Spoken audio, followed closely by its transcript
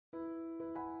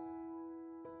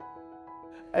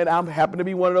And I happen to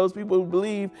be one of those people who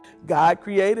believe God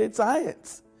created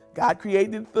science. God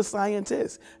created the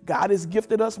scientists. God has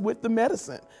gifted us with the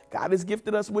medicine. God has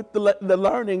gifted us with the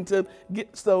learning to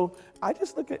get. So I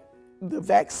just look at the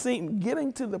vaccine,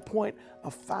 getting to the point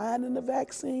of finding the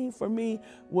vaccine for me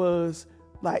was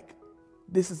like,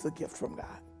 this is a gift from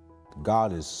God.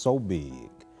 God is so big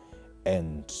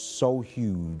and so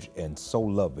huge and so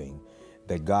loving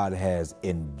that God has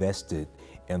invested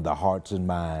in the hearts and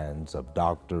minds of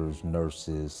doctors,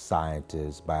 nurses,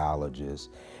 scientists, biologists,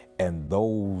 and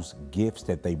those gifts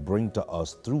that they bring to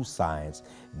us through science,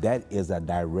 that is a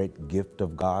direct gift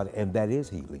of God, and that is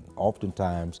healing.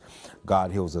 Oftentimes,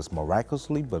 God heals us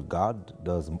miraculously, but God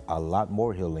does a lot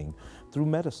more healing through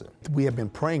medicine. We have been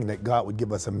praying that God would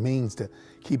give us a means to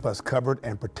keep us covered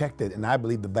and protected, and I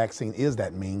believe the vaccine is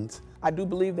that means. I do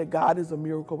believe that God is a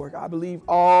miracle worker. I believe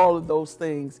all of those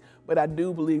things, but I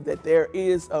do believe that there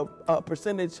is a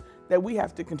percentage that we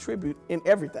have to contribute in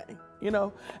everything, you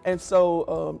know? And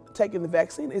so taking the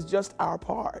vaccine is just our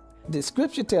part. The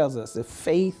scripture tells us that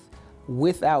faith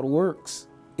without works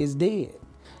is dead.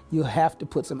 You have to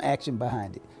put some action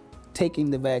behind it.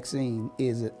 Taking the vaccine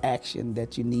is an action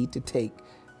that you need to take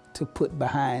to put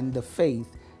behind the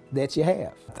faith that you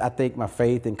have. I think my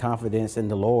faith and confidence in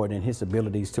the Lord and His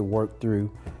abilities to work through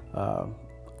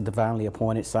divinely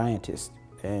appointed scientists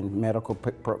and medical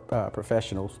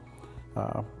professionals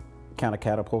kind of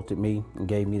catapulted me and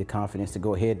gave me the confidence to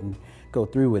go ahead and go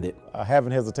through with it.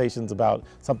 Having hesitations about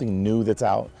something new that's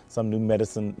out, some new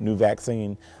medicine, new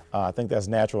vaccine, I think that's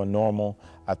natural and normal,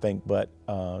 I think, but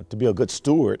to be a good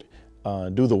steward,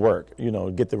 do the work, you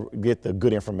know, get the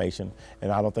good information.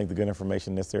 And I don't think the good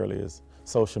information necessarily is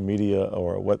social media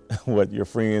or what your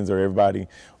friends or everybody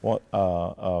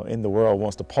in the world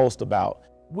wants to post about.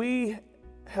 We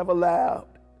have allowed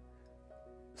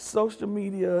social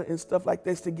media and stuff like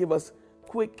this to give us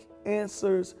quick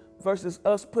answers versus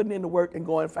us putting in the work and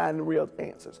going and finding real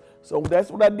answers. So that's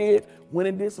what I did, went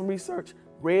and did some research,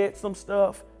 read some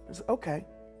stuff, and said, okay,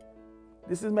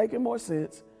 this is making more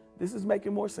sense. This is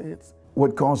making more sense.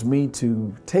 What caused me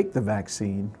to take the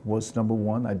vaccine was, number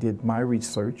one, I did my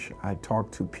research. I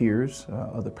talked to peers,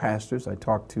 other pastors. I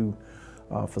talked to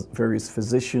various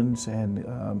physicians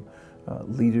and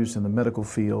leaders in the medical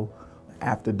field.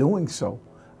 After doing so,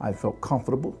 I felt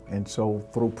comfortable, and so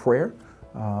through prayer,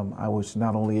 I was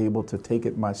not only able to take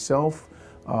it myself,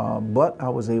 but I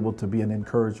was able to be an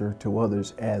encourager to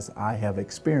others, as I have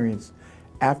experienced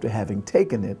after having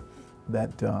taken it,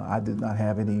 that I did not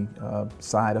have any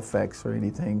side effects or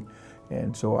anything,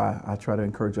 and so I try to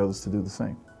encourage others to do the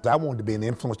same. I wanted to be an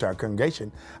influence to our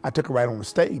congregation. I took it right on the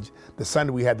stage. The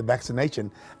Sunday we had the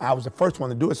vaccination, I was the first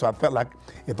one to do it, so I felt like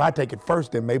if I take it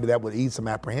first, then maybe that would ease some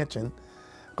apprehension.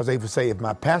 Because they would say if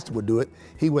my pastor would do it,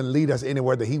 he wouldn't lead us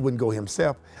anywhere that he wouldn't go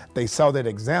himself. They saw that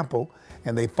example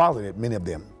and they followed it, many of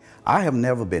them. I have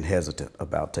never been hesitant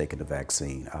about taking the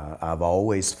vaccine. I've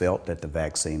always felt that the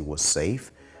vaccine was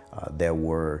safe. There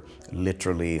were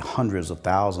literally hundreds of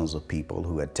thousands of people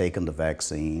who had taken the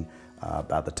vaccine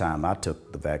by the time I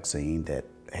took the vaccine that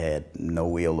had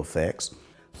no ill effects.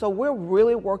 So we're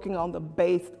really working on the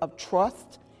base of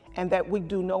trust and that we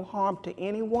do no harm to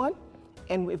anyone.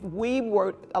 And if we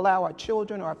were to allow our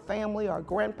children, our family, our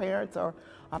grandparents, or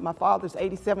my father's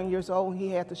 87 years old, he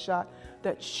had the shot,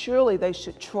 that surely they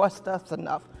should trust us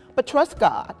enough, but trust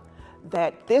God,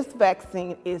 that this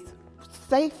vaccine is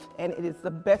safe and it is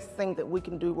the best thing that we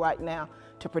can do right now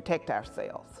to protect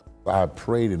ourselves. I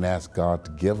prayed and asked God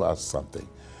to give us something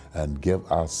and give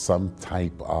us some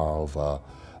type of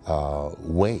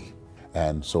way.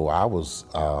 And so I was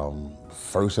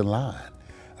first in line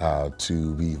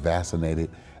to be vaccinated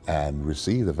and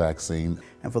receive the vaccine.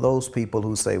 And for those people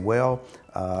who say, well,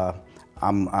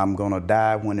 I'm gonna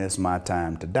die when it's my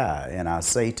time to die. And I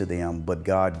say to them, but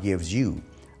God gives you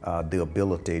the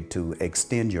ability to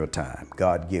extend your time.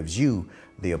 God gives you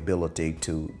the ability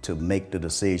to make the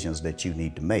decisions that you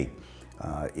need to make.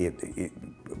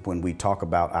 When we talk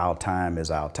about our time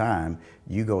is our time,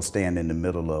 you go stand in the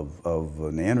middle of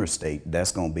an interstate,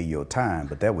 that's going to be your time,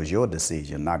 but that was your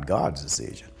decision, not God's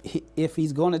decision. If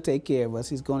He's going to take care of us,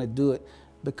 He's going to do it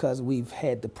because we've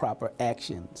had the proper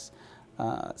actions.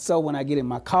 So when I get in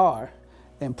my car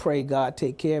and pray, God,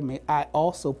 take care of me, I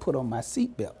also put on my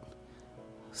seatbelt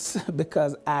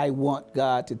because I want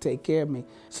God to take care of me.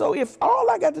 So if all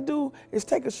I got to do is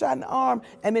take a shot in the arm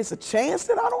and it's a chance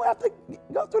that I don't have to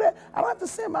go through that, I don't have to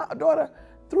send my daughter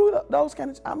through those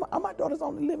kind of, my daughter's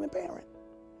only living parent.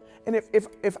 And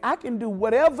if I can do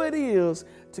whatever it is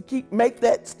to make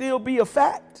that still be a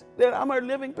fact that I'm her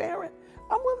living parent,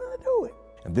 I'm willing to do it.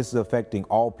 And this is affecting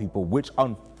all people, which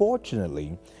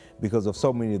unfortunately because of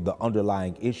so many of the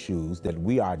underlying issues that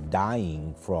we are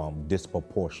dying from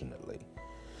disproportionately.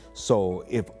 So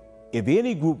if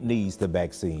any group needs the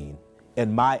vaccine,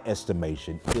 in my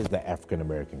estimation, is the African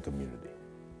American community.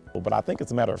 But I think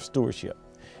it's a matter of stewardship.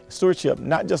 Stewardship,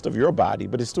 not just of your body,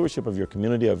 but it's stewardship of your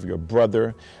community, of your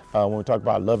brother. When we talk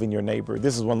about loving your neighbor,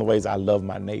 this is one of the ways I love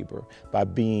my neighbor, by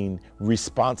being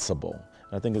responsible.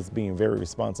 And I think it's being very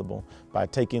responsible by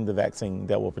taking the vaccine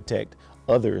that will protect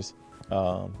others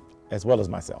as well as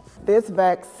myself. This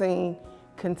vaccine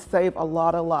can save a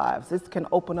lot of lives. This can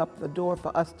open up the door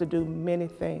for us to do many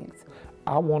things.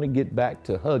 I want to get back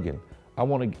to hugging. I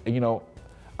want to,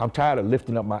 I'm tired of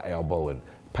lifting up my elbow and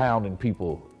pounding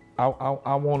people.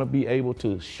 I want to be able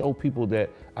to show people that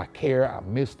I care, I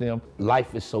miss them.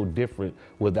 Life is so different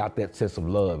without that sense of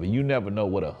love. And you never know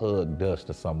what a hug does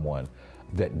to someone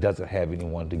that doesn't have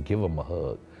anyone to give them a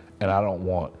hug. And I don't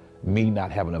want me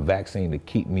not having a vaccine to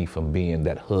keep me from being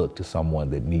that hug to someone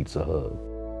that needs a hug.